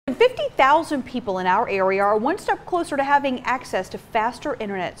50,000 people in our area are one step closer to having access to faster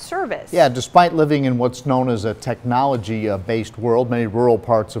internet service. Yeah, despite living in what's known as a technology-based world, many rural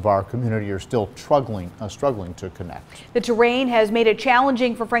parts of our community are still struggling to connect. The terrain has made it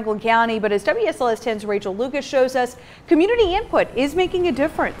challenging for Franklin County, but as WSLS 10's Rachel Lucas shows us, community input is making a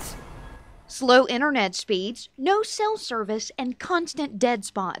difference. Slow internet speeds, no cell service, and constant dead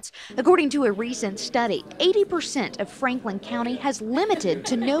spots. According to a recent study, 80% of Franklin County has limited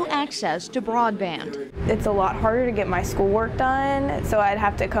to no access to broadband. It's a lot harder to get my schoolwork done, so I'd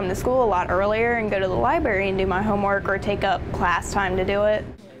have to come to school a lot earlier and go to the library and do my homework or take up class time to do it.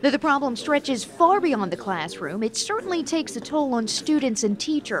 Though the problem stretches far beyond the classroom, it certainly takes a toll on students and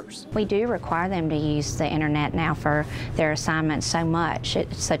teachers. We do require them to use the internet now for their assignments so much.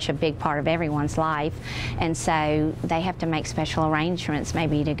 It's such a big part of everyone's life, and so they have to make special arrangements,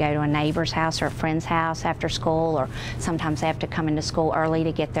 maybe to go to a neighbor's house or a friend's house after school, or sometimes they have to come into school early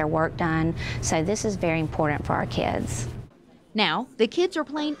to get their work done. So this is very important for our kids. Now, the kids are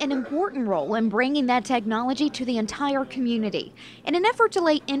playing an important role in bringing that technology to the entire community. In an effort to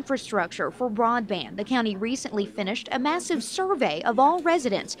lay infrastructure for broadband, the county recently finished a massive survey of all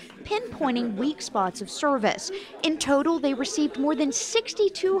residents, pinpointing weak spots of service. In total, they received more than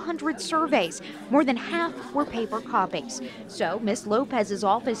 6,200 surveys. More than half were paper copies. So, Ms. Lopez's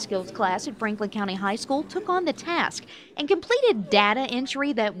office skills class at Franklin County High School took on the task and completed data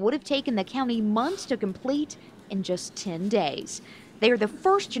entry that would have taken the county months to complete in just 10 days. They are the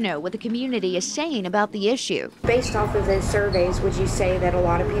first to know what the community is saying about the issue. Based off of those surveys, would you say that a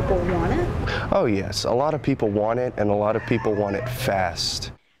lot of people want it? Oh yes, a lot of people want it, and a lot of people want it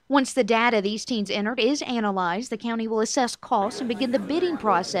fast. Once the data these teens entered is analyzed, the county will assess costs and begin the bidding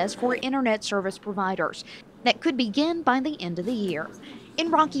process for internet service providers. That could begin by the end of the year.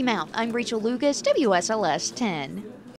 In Rocky Mount, I'm Rachel Lucas, WSLS 10.